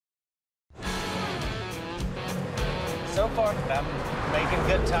So far, I'm making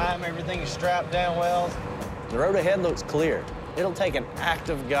good time. Everything's strapped down well. The road ahead looks clear. It'll take an act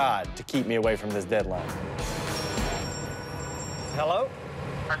of God to keep me away from this deadline. Hello?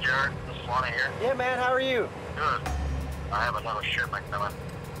 Hi, Jarret. This is Lonnie here. Yeah, man, how are you? Good. I have another shipment coming.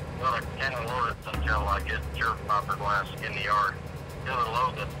 Well, I can't load it until I get your fiberglass in the yard. The other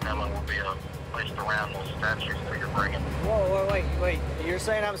load that's coming will be placed around those statues that you're bringing. Whoa, wait. You're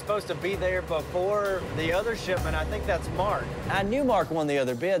saying I'm supposed to be there before the other shipment? I think that's Marc. I knew Marc won the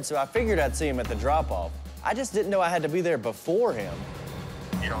other bid, so I figured I'd see him at the drop-off. I just didn't know I had to be there before him.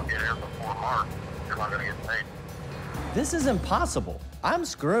 If you don't get here before Marc, you're not going to get paid. This is impossible. I'm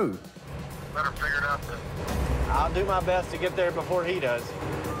screwed. Better figure it out then. I'll do my best to get there before he does.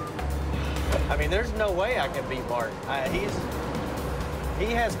 I mean, there's no way I can beat Marc. He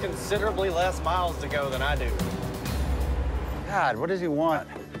has considerably less miles to go than I do. God, what does he want?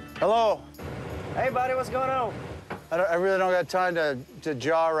 Hello? Hey, buddy, what's going on? I really don't got time to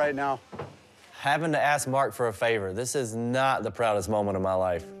jaw right now. Having to ask Marc for a favor. This is not the proudest moment of my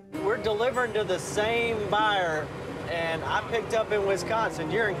life. We're delivering to the same buyer, and I picked up in Wisconsin.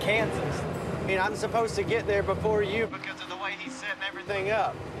 You're in Kansas. I mean, I'm supposed to get there before you because of the way he's setting everything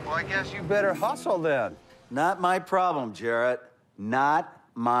up. Well, I guess you better hustle then. Not my problem, Jarret. Not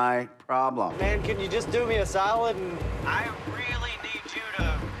my problem. Man, can you just do me a solid? And I really need you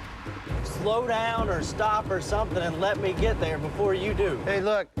to slow down or stop or something and let me get there before you do. Hey,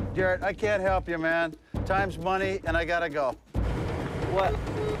 look, Jarret, I can't help you, man. Time's money, and I gotta go. What?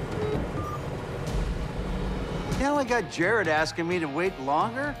 Now I got Jarret asking me to wait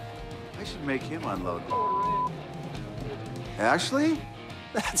longer? I should make him unload. Actually,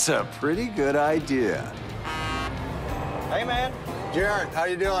 that's a pretty good idea. Hey, man. Jarret, how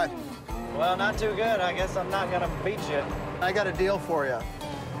you doing? Well, not too good. I guess I'm not gonna beat you. I got a deal for you.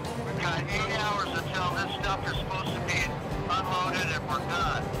 We've got 8 hours until this stuff is supposed to be unloaded and we're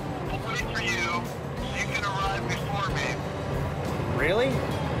done. We'll wait for you so you can arrive before me. Really?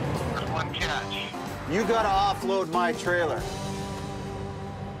 There's one catch. You gotta offload my trailer.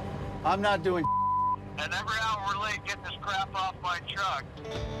 I'm not doing And every hour we're late getting this crap off my truck,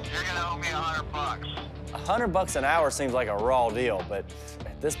 you're gonna owe me $100. $100 an hour seems like a raw deal, but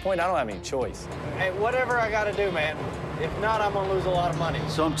at this point, I don't have any choice. Hey, whatever I gotta do, man. If not, I'm gonna lose a lot of money.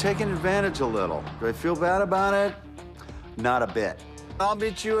 So I'm taking advantage a little. Do I feel bad about it? Not a bit. I'll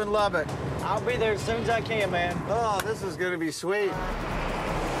meet you in Lubbock. I'll be there as soon as I can, man. Oh, this is gonna be sweet.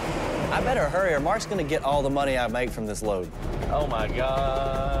 I better hurry or Marc's gonna get all the money I make from this load. Oh, my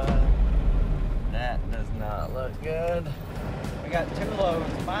God. That does not look good. We got 2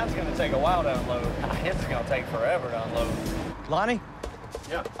 loads. Mine's gonna take a while to unload. His is gonna take forever to unload. Lonnie?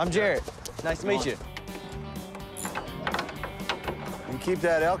 Yeah. I'm Jarret. Nice to meet you. You keep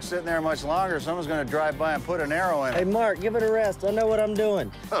that elk sitting there much longer, someone's gonna drive by and put an arrow in it. Hey, Marc, give it a rest. I know what I'm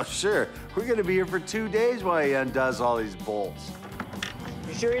doing. Oh, sure. We're gonna be here for 2 days while he undoes all these bolts.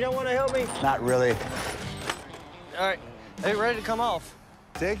 You sure you don't want to help me? Not really. All right. Hey, ready to come off?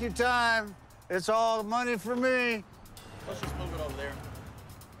 Take your time. It's all money for me. Let's just move it over there.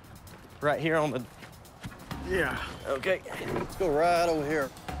 Right here on the... Yeah. Okay. Let's go right over here.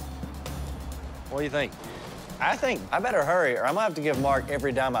 What do you think? I think I better hurry or I'm gonna have to give Marc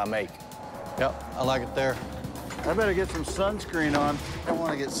every dime I make. Yep, I like it there. I better get some sunscreen on. I don't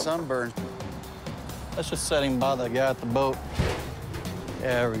want to get sunburned. Let's just set him by the guy at the boat.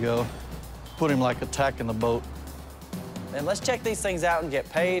 Yeah, there we go. Put him like attacking the boat. Man, let's check these things out and get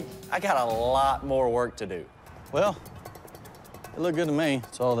paid. I got a lot more work to do. Well, it looked good to me.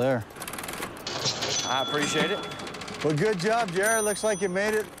 It's all there. I appreciate it. Well, good job, Jarret. Looks like you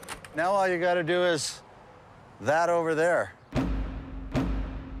made it. Now all you got to do is that over there.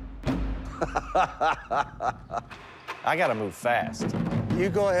 I gotta move fast. You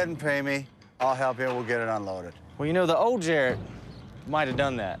go ahead and pay me. I'll help you. We'll get it unloaded. Well, you know, the old Jarret might have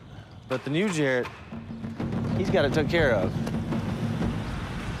done that, but the new Jarret, he's got it took care of.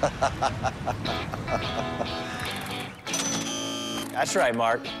 That's right,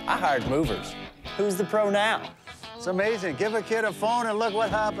 Marc. I hired movers. Who's the pro now? It's amazing. Give a kid a phone and look what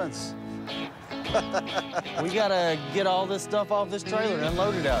happens. We gotta get all this stuff off this trailer and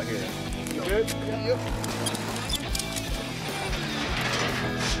unload it out here. You good? Yep.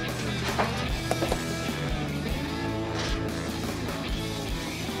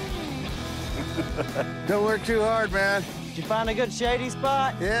 Don't work too hard, man. Did you find a good shady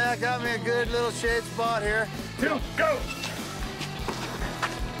spot? Yeah, got me a good little shade spot here. 2, go!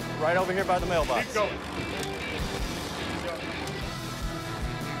 Right over here by the mailbox. Keep going.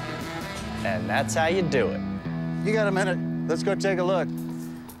 And that's how you do it. You got a minute. Let's go take a look.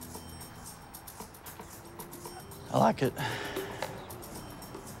 I like it.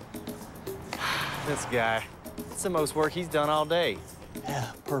 This guy, it's the most work he's done all day.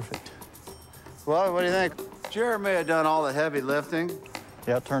 Yeah, perfect. Well, what do you think? Jarret may have done all the heavy lifting,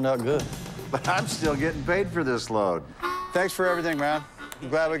 Yeah, it turned out good. but I'm still getting paid for this load. Thanks for everything, man. I'm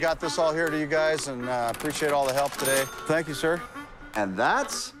glad we got this all here to you guys, and appreciate all the help today. Thank you, sir. And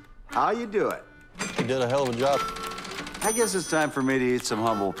that's how you do it. You did a hell of a job. I guess it's time for me to eat some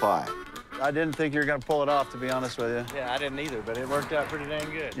humble pie. I didn't think you were gonna pull it off, to be honest with you. Yeah, I didn't either, but it worked out pretty dang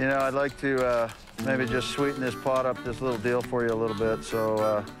good. You know, I'd like to maybe just sweeten this pot up, this little deal for you a little bit,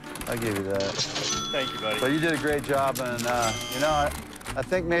 so I'll give you that. Thank you, buddy. But you did a great job, and you know, I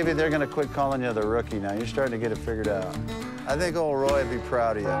think maybe they're gonna quit calling you the rookie now. You're starting to get it figured out. I think old Roy would be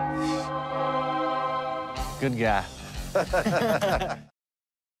proud of you. Good guy.